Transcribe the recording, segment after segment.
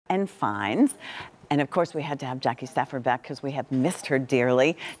and fines. And of course, we had to have Jackie Stafford back because we have missed her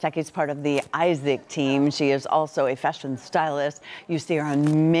dearly. Jackie's part of the Isaac team. She is also a fashion stylist. You see her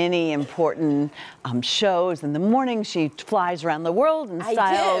on many important shows. In the morning, she flies around the world and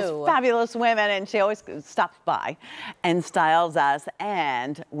styles fabulous women. And she always stops by and styles us.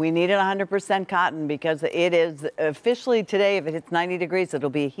 And we needed 100% cotton because it is officially today, if it hits 90 degrees, it'll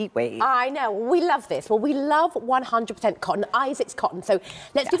be a heat wave. I know. We love this. Well, we love 100% cotton, Isaac's cotton. So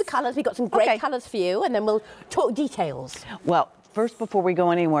let's do the colours. We've got some great colours for you. And then we'll talk details. Well, first, before we go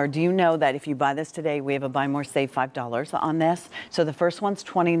anywhere, do you know that if you buy this today, we have a buy more, save $5 on this? So the first one's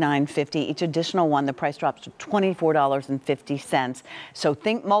 $29.50. Each additional one, the price drops to $24.50. So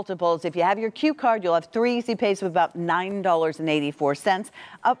think multiples. If you have your Q card, you'll have 3 easy pays of about $9.84.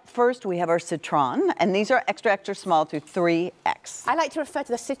 Up first, we have our Citron, and these are extra, extra small through 3X. I like to refer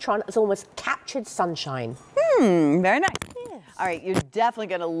to the Citron as almost captured sunshine. Very nice. All right, you're definitely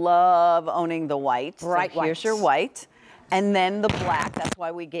going to love owning the white. Bright so here's your white. And then the black. That's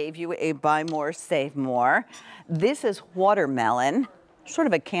why we gave you a buy more, save more. This is watermelon, sort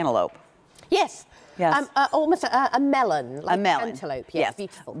of a cantaloupe. Yes. Yes. Almost a melon, like a melon. Cantaloupe. Yes,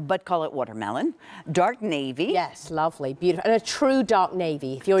 beautiful. But call it watermelon. Dark navy. Yes, lovely, beautiful. And a true dark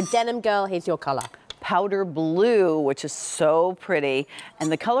navy. If you're a denim girl, here's your colour. Powder blue, which is so pretty.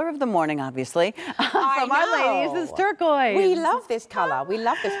 And the color of the morning, obviously, from our ladies is turquoise. We love this color. We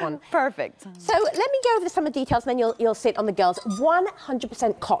love this one. Perfect. So let me go over some of the details, and then you'll sit on the girls.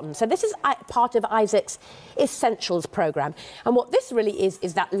 100% cotton. So this is part of Isaac's Essentials program. And what this really is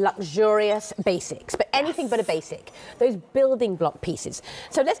that luxurious basics, but anything but a basic. Those building block pieces.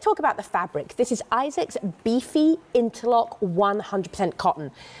 So let's talk about the fabric. This is Isaac's Beefy Interlock 100% cotton.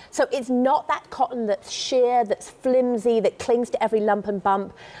 So it's not that cotton that's sheer, that's flimsy, that clings to every lump and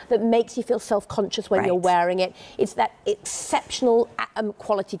bump, that makes you feel self-conscious when you're wearing it. It's that exceptional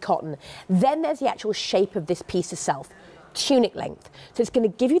quality cotton. Then there's the actual shape of this piece itself, tunic length. So it's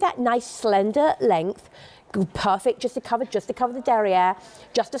going to give you that nice slender length, perfect just to cover the derriere,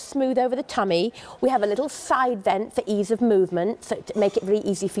 just to smooth over the tummy. We have a little side vent for ease of movement, so to make it really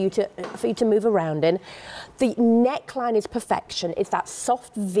easy for you to move around in. The neckline is perfection. It's that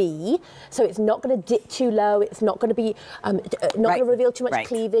soft V, so it's not going to dip too low. It's not going to be not going to reveal too much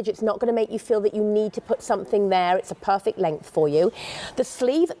cleavage. It's not going to make you feel that you need to put something there. It's a perfect length for you. The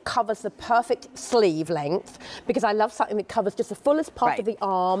sleeve covers the perfect sleeve length because I love something that covers just the fullest part of the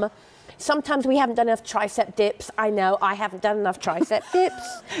arm. Sometimes we haven't done enough tricep dips. I know I haven't done enough tricep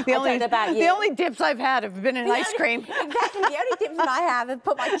dips. The only dips I've had have been in ice cream. Exactly. The only dips that I have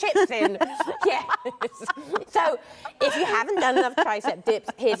put my chips in. Yes. So if you haven't done enough tricep dips,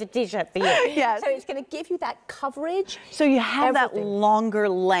 here's a t-shirt for you. Yes. So it's going to give you that coverage. So you have that longer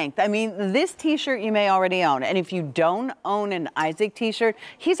length. I mean, this t-shirt you may already own. And if you don't own an Isaac t-shirt,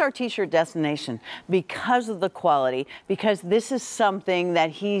 he's our t-shirt destination because of the quality, because this is something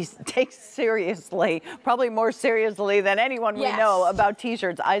that he takes seriously, probably more seriously than anyone we know about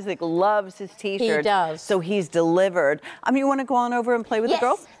t-shirts. Isaac loves his t-shirts. He does. So he's delivered. I mean, you want to go on over and play with the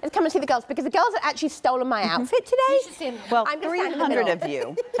girls? Let's come and see the girls, because the girls have actually stolen my outfit today. Well, 300 of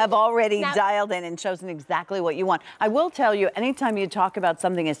you have already dialed in and chosen exactly what you want. I will tell you, anytime you talk about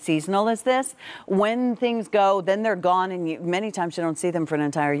something as seasonal as this, when things go, then they're gone, and many times you don't see them for an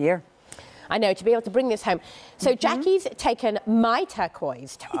entire year. I know, to be able to bring this home. So Jackie's taken my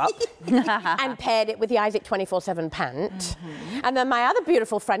turquoise top and paired it with the Isaac 24/7 pant. And then my other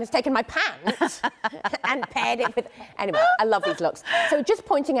beautiful friend has taken my pants and paired it with... Anyway, I love these looks. So just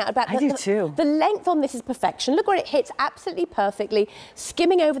pointing out about the length on this is perfection. Look where it hits absolutely perfectly,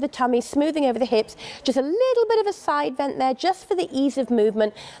 skimming over the tummy, smoothing over the hips, just a little bit of a side vent there, just for the ease of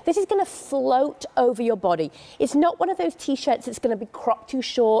movement. This is going to float over your body. It's not one of those t-shirts that's going to be cropped too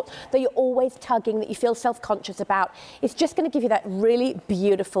short, that you're always tugging, that you feel self-conscious about. It's just going to give you that really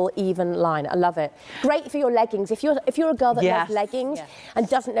beautiful, even line. I love it. Great for your leggings. If you're a girl that loves leggings and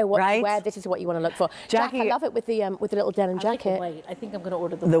doesn't know what to wear, this is what you want to look for. Jackie, I love it with the little denim jacket. I like the white. I think I'm going to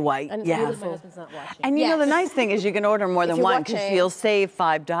order the white. And my husband's not watching. And you know, the nice thing is you can order more than one because you'll save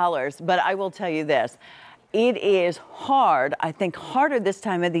 $5. But I will tell you this. It is hard, I think harder this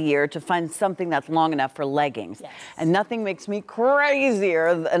time of the year, to find something that's long enough for leggings. Yes. And nothing makes me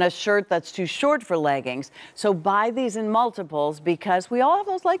crazier than a shirt that's too short for leggings. So buy these in multiples, because we all have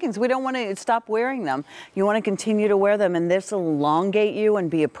those leggings. We don't want to stop wearing them. You want to continue to wear them, and this will elongate you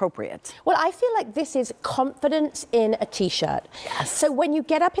and be appropriate. Well, I feel like this is confidence in a t-shirt. Yes. So when you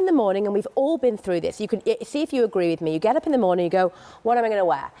get up in the morning, and we've all been through this, you can see if you agree with me. You get up in the morning, you go, what am I going to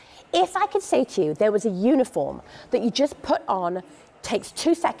wear? If I could say to you, there was a uniform that you just put on takes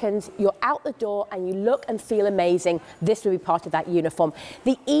 2 seconds, you're out the door and you look and feel amazing. This will be part of that uniform.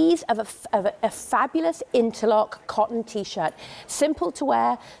 The ease of a fabulous interlock cotton t-shirt. Simple to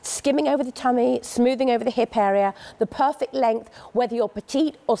wear, skimming over the tummy, smoothing over the hip area, the perfect length, whether you're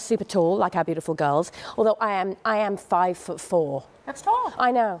petite or super tall, like our beautiful girls. Although I am 5'4". That's tall.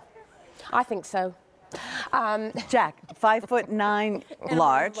 I know. I think so. Jack, 5'9",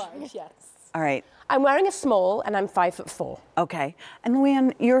 large. Yes. All right. I'm wearing a small and I'm 5'4". Okay. And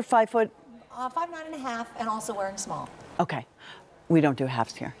Luann, you're 5 foot. 5'9.5", and also wearing small. Okay. We don't do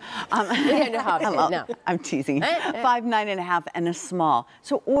halves here. We don't know how to do it, no. I'm teasing. 5'9.5" and a small.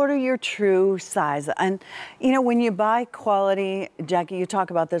 So order your true size. And you know, when you buy quality, Jackie, you talk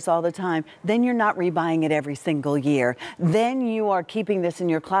about this all the time, then you're not rebuying it every single year. Then you are keeping this in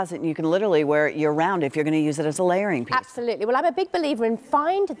your closet and you can literally wear it year round if you're going to use it as a layering piece. Absolutely. Well, I'm a big believer in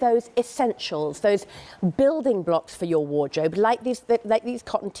find those essentials, those building blocks for your wardrobe, like these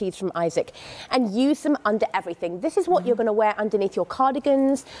cotton tees from Isaac, and use them under everything. This is what you're going to wear underneath your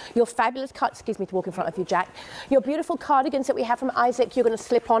cardigans, your fabulous excuse me to walk in front of you, Jack. Your beautiful cardigans that we have from Isaac, you're going to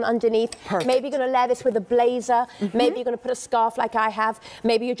slip on underneath. Perfect. Maybe you're going to layer this with a blazer. Maybe you're going to put a scarf like I have.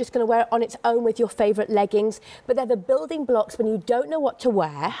 Maybe you're just going to wear it on its own with your favorite leggings. But they're the building blocks when you don't know what to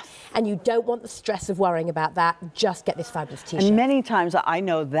wear and you don't want the stress of worrying about that. Just get this fabulous t-shirt. And many times I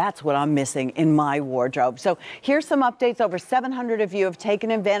know that's what I'm missing in my wardrobe. So here's some updates. Over 700 of you have taken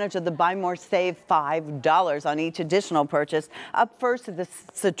advantage of the Buy More, Save $5 on each additional purchase. Up first is the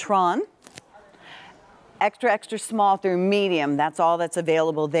Citron. Extra small through medium. That's all that's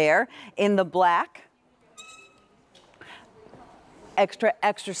available there. In the black. Extra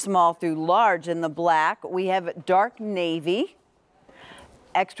small through large in the black. We have dark navy.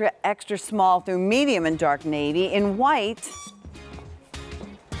 Extra small through medium and dark navy. In white,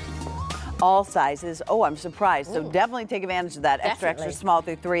 all sizes. Oh, I'm surprised. So definitely take advantage of that. Extra small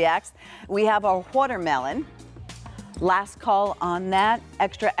through 3X. We have our watermelon. Last call on that.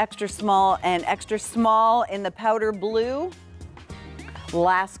 Extra small and extra small in the powder blue.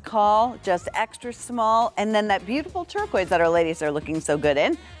 Last call, just extra small. And then that beautiful turquoise that our ladies are looking so good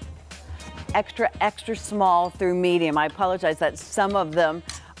in. Extra small through medium. I apologize that some of them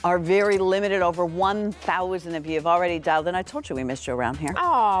are very limited. Over 1,000 of you have already dialed in. I told you we missed you around here.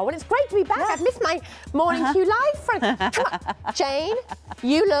 Oh, well, it's great to be back. I've missed my morning Q live friend. Come on. Jane,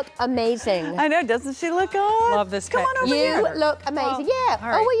 you look amazing. I know, doesn't she look good? Love this. Come on over You here. look amazing. Yeah. all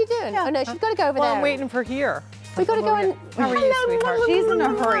right. Oh, what are you doing? Yeah. Oh, no, she's got to go over Well, there. I'm waiting for here. We've got to go and... How are you, sweetheart? She's in a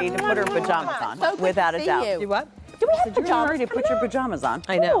hurry to put her pajamas on, So good without to a see doubt. you. You what? Do we have You're in a pajamas? hurry to put your pajamas on.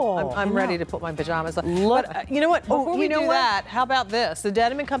 I know. Oh, I'm ready to put my pajamas on. Look- But you know what? Oh, Before you we know do what? that, how about this? The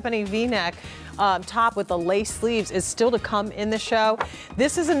Denim & Company V-neck top with the lace sleeves is still to come in the show.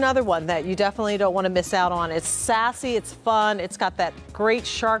 This is another one that you definitely don't want to miss out on. It's sassy, it's fun, it's got that great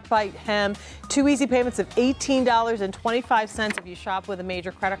shark bite hem. 2 easy payments of $18.25 if you shop with a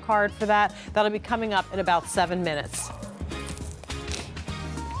major credit card for that. That'll be coming up in about 7 minutes.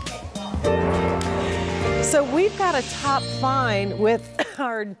 So we've got a top find with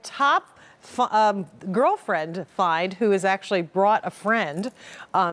our top girlfriend find who has actually brought a friend.